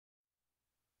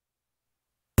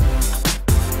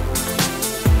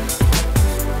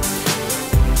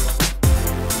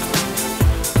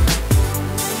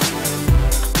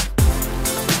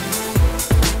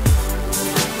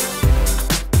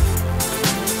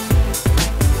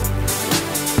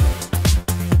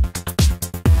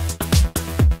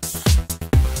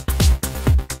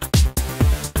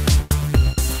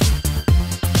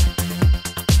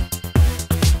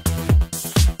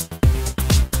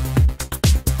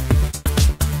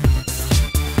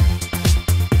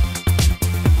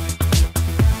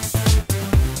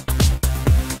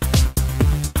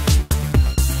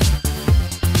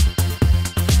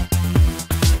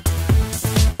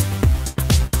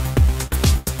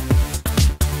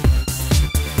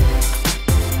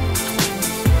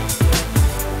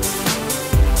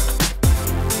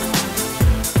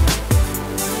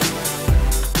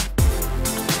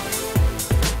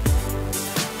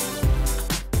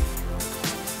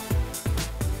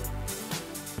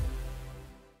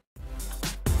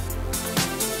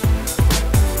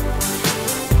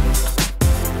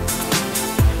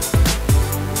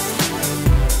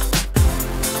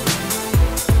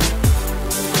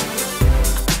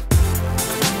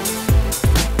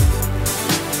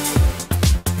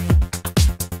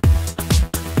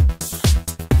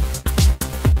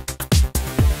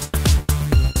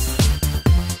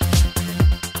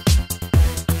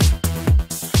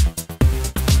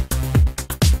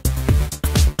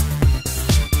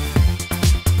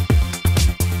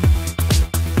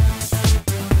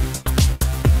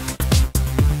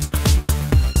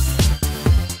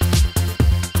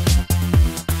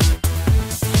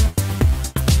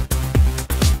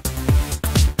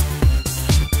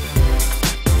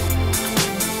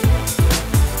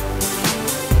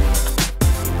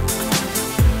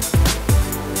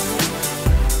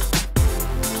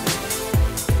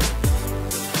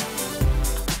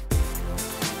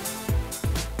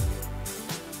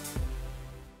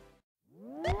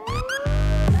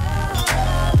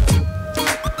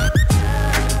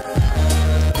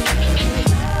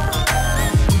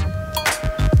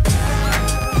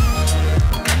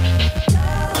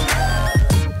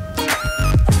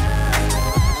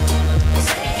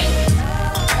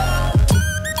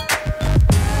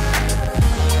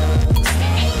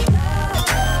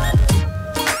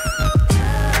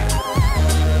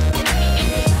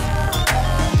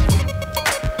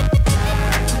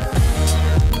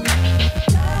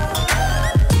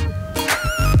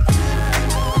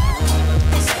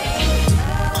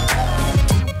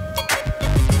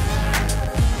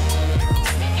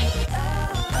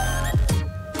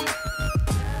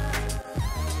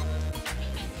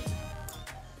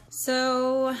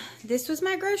So this was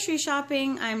my grocery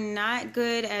shopping. I'm not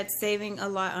good at saving a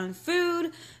lot on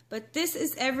food, but this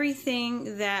is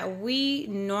everything that we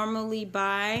normally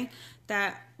buy.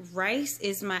 That rice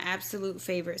is my absolute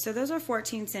favorite. So those are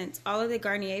 14 cents. All of the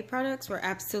Garnier products were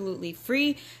absolutely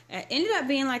free. It ended up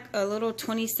being like a little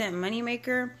 20-cent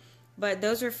moneymaker, but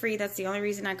those were free. That's the only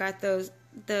reason I got those.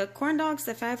 The corn dogs,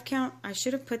 the 5 count, I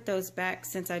should have put those back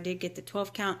since I did get the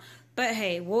 12 count, but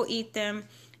hey, we'll eat them.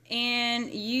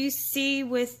 And you see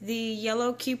with the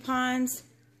yellow coupons,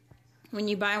 when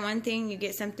you buy one thing, you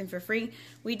get something for free.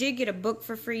 We did get a book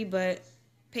for free, but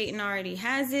Peyton already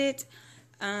has it.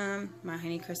 My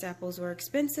Honeycrisp apples were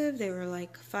expensive. They were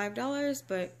like $5,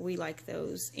 but we like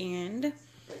those. And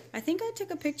I think I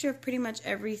took a picture of pretty much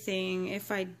everything.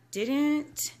 If I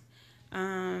didn't,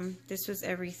 this was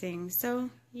everything. So,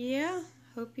 yeah,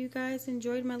 hope you guys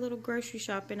enjoyed my little grocery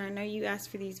shopping. I know you asked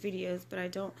for these videos, but I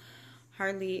don't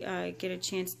hardly get a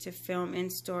chance to film in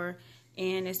store,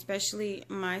 and especially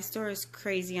my store is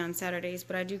crazy on Saturdays,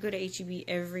 but I do go to HEB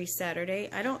every Saturday.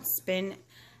 I don't spend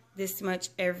this much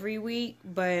every week,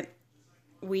 but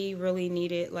we really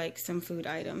needed like some food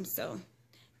items. So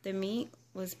the meat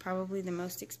was probably the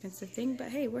most expensive thing, but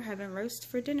hey, we're having roast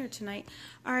for dinner tonight.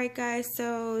 Alright guys,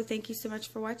 so thank you so much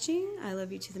for watching. I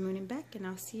love you to the moon and back, and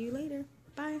I'll see you later.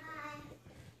 Bye.